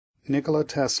Nikola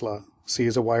Tesla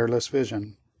sees a wireless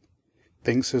vision.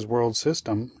 Thinks his world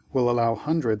system will allow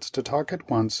hundreds to talk at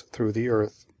once through the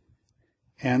earth.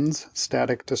 Ends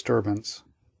static disturbance.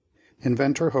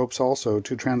 Inventor hopes also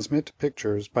to transmit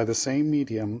pictures by the same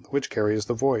medium which carries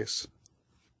the voice.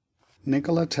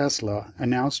 Nikola Tesla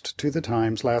announced to the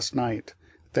Times last night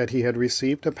that he had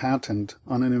received a patent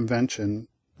on an invention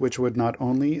which would not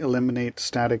only eliminate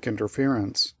static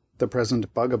interference, the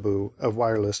present bugaboo of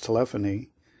wireless telephony,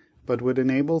 but would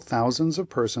enable thousands of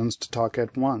persons to talk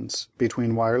at once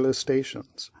between wireless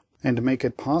stations, and make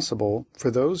it possible for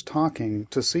those talking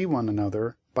to see one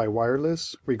another by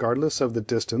wireless regardless of the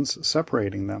distance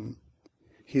separating them.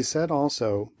 He said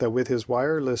also that with his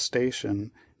wireless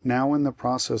station now in the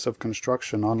process of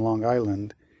construction on Long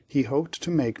Island, he hoped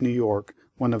to make New York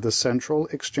one of the central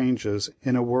exchanges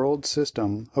in a world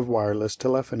system of wireless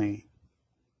telephony.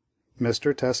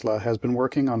 Mr. Tesla has been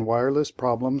working on wireless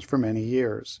problems for many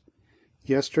years.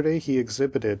 Yesterday he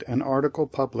exhibited an article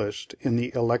published in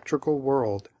the Electrical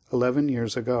World 11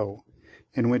 years ago,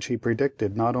 in which he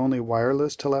predicted not only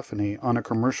wireless telephony on a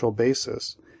commercial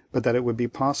basis, but that it would be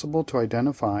possible to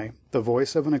identify the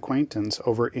voice of an acquaintance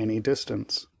over any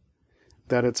distance.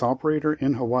 That its operator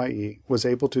in Hawaii was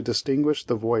able to distinguish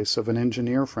the voice of an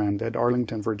engineer friend at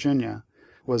Arlington, Virginia,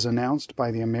 was announced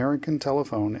by the American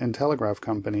Telephone and Telegraph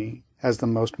Company as the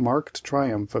most marked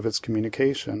triumph of its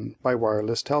communication by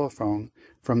wireless telephone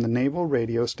from the naval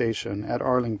radio station at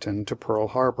Arlington to Pearl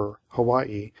Harbor,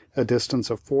 Hawaii, a distance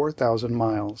of 4,000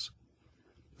 miles.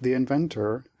 The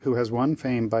inventor, who has won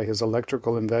fame by his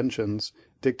electrical inventions,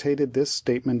 dictated this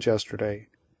statement yesterday.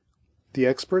 The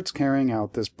experts carrying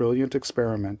out this brilliant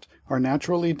experiment are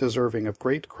naturally deserving of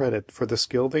great credit for the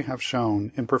skill they have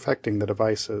shown in perfecting the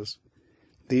devices.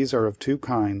 These are of two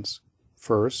kinds.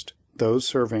 First, those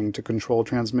serving to control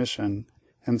transmission,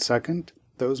 and second,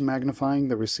 those magnifying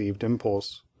the received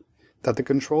impulse. That the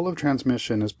control of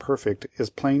transmission is perfect is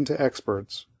plain to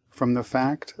experts, from the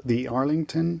fact the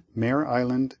Arlington, Mare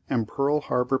Island, and Pearl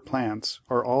Harbor plants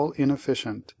are all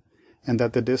inefficient, and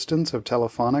that the distance of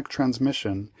telephonic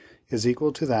transmission is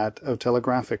equal to that of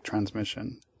telegraphic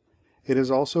transmission. It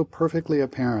is also perfectly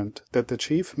apparent that the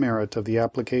chief merit of the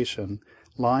application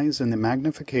lies in the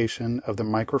magnification of the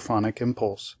microphonic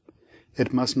impulse.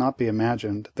 It must not be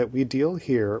imagined that we deal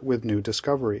here with new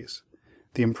discoveries.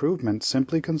 The improvement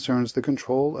simply concerns the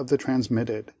control of the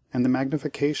transmitted and the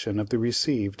magnification of the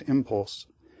received impulse.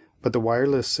 But the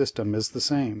wireless system is the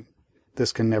same.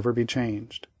 This can never be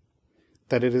changed.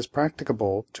 That it is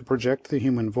practicable to project the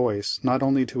human voice not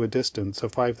only to a distance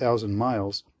of 5,000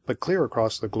 miles, but clear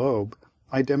across the globe,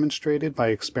 I demonstrated by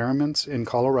experiments in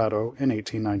Colorado in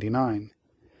 1899.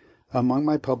 Among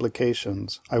my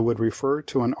publications, I would refer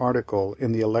to an article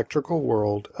in the Electrical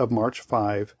World of March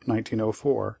 5,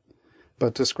 1904,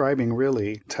 but describing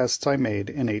really tests I made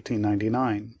in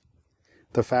 1899.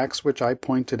 The facts which I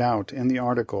pointed out in the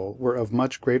article were of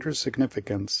much greater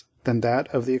significance than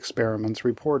that of the experiments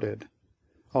reported,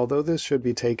 although this should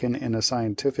be taken in a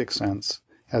scientific sense,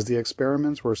 as the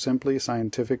experiments were simply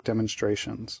scientific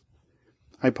demonstrations.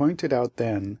 I pointed out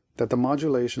then that the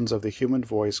modulations of the human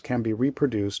voice can be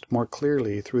reproduced more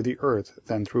clearly through the earth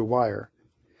than through wire.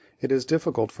 It is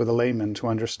difficult for the layman to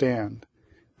understand,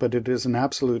 but it is an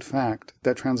absolute fact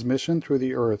that transmission through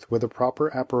the earth with a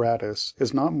proper apparatus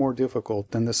is not more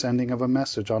difficult than the sending of a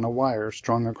message on a wire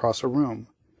strung across a room.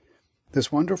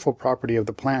 This wonderful property of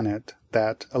the planet,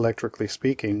 that, electrically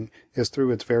speaking, is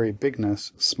through its very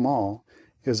bigness small,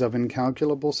 is of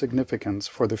incalculable significance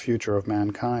for the future of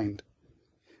mankind.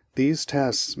 These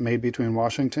tests made between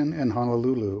Washington and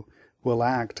Honolulu will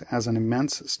act as an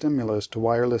immense stimulus to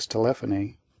wireless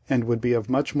telephony, and would be of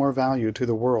much more value to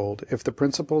the world if the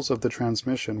principles of the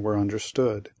transmission were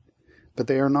understood. But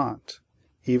they are not.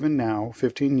 Even now,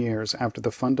 15 years after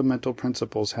the fundamental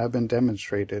principles have been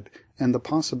demonstrated and the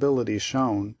possibilities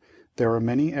shown, there are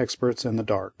many experts in the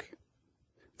dark.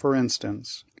 For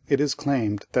instance, it is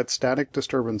claimed that static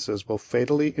disturbances will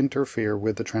fatally interfere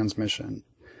with the transmission,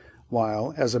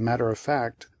 while, as a matter of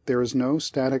fact, there is no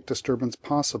static disturbance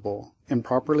possible in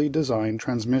properly designed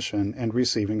transmission and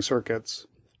receiving circuits.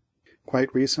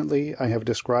 Quite recently I have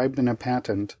described in a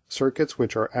patent circuits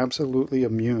which are absolutely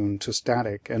immune to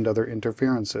static and other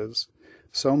interferences,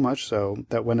 so much so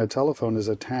that when a telephone is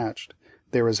attached,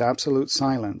 there is absolute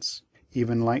silence,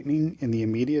 even lightning in the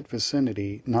immediate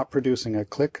vicinity not producing a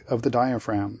click of the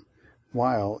diaphragm,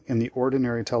 while in the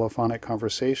ordinary telephonic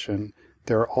conversation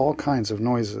there are all kinds of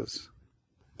noises.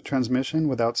 Transmission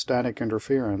without static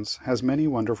interference has many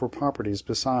wonderful properties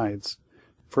besides,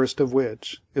 first of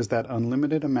which is that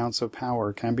unlimited amounts of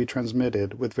power can be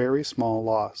transmitted with very small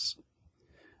loss.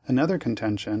 Another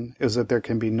contention is that there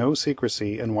can be no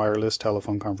secrecy in wireless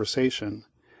telephone conversation.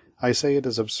 I say it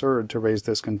is absurd to raise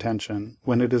this contention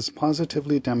when it is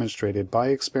positively demonstrated by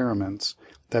experiments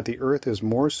that the earth is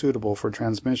more suitable for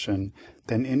transmission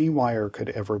than any wire could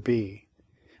ever be.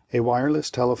 A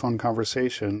wireless telephone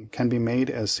conversation can be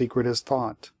made as secret as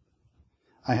thought.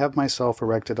 I have myself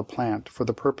erected a plant for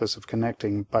the purpose of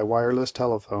connecting by wireless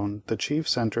telephone the chief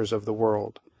centers of the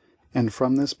world, and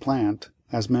from this plant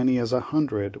as many as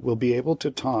 100 will be able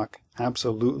to talk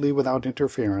absolutely without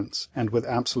interference and with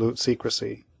absolute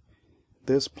secrecy.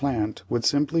 This plant would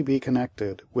simply be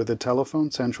connected with the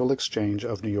Telephone Central Exchange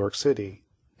of New York City,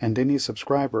 and any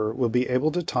subscriber will be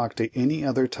able to talk to any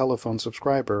other telephone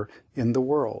subscriber in the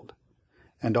world,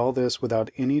 and all this without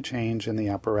any change in the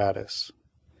apparatus.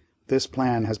 This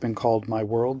plan has been called my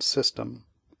world system.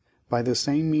 By the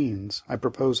same means, I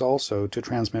propose also to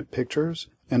transmit pictures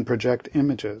and project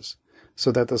images,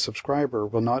 so that the subscriber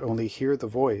will not only hear the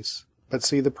voice, but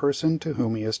see the person to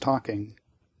whom he is talking.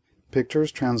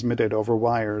 Pictures transmitted over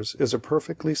wires is a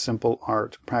perfectly simple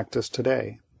art practiced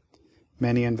today.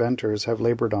 Many inventors have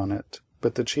labored on it,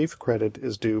 but the chief credit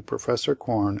is due Professor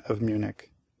Korn of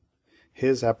Munich.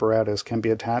 His apparatus can be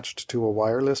attached to a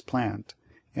wireless plant,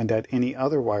 and at any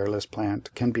other wireless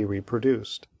plant can be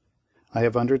reproduced. I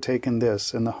have undertaken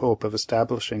this in the hope of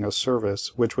establishing a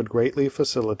service which would greatly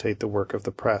facilitate the work of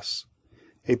the press.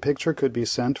 A picture could be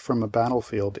sent from a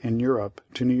battlefield in Europe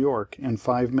to New York in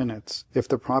 5 minutes if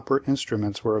the proper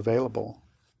instruments were available.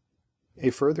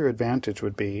 A further advantage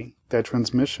would be that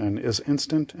transmission is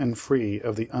instant and free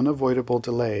of the unavoidable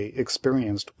delay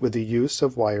experienced with the use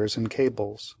of wires and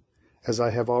cables. As I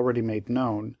have already made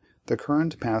known, the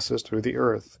current passes through the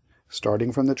earth,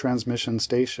 starting from the transmission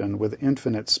station with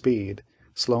infinite speed,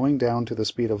 slowing down to the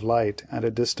speed of light at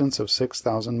a distance of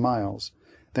 6,000 miles,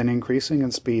 then increasing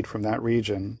in speed from that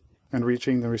region, and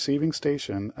reaching the receiving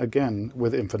station again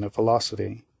with infinite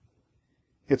velocity.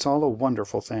 It's all a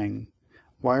wonderful thing.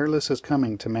 Wireless is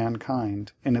coming to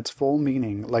mankind in its full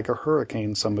meaning like a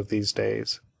hurricane some of these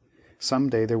days. Some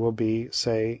day there will be,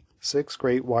 say, 6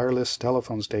 great wireless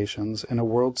telephone stations in a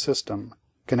world system,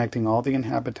 connecting all the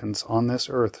inhabitants on this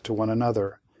earth to one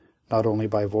another, not only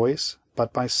by voice,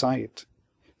 but by sight.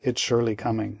 It's surely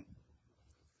coming.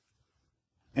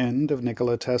 End of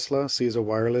Nikola Tesla Sees a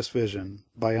Wireless Vision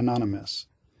by Anonymous.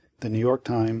 The New York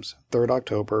Times, 3rd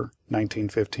October,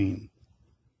 1915.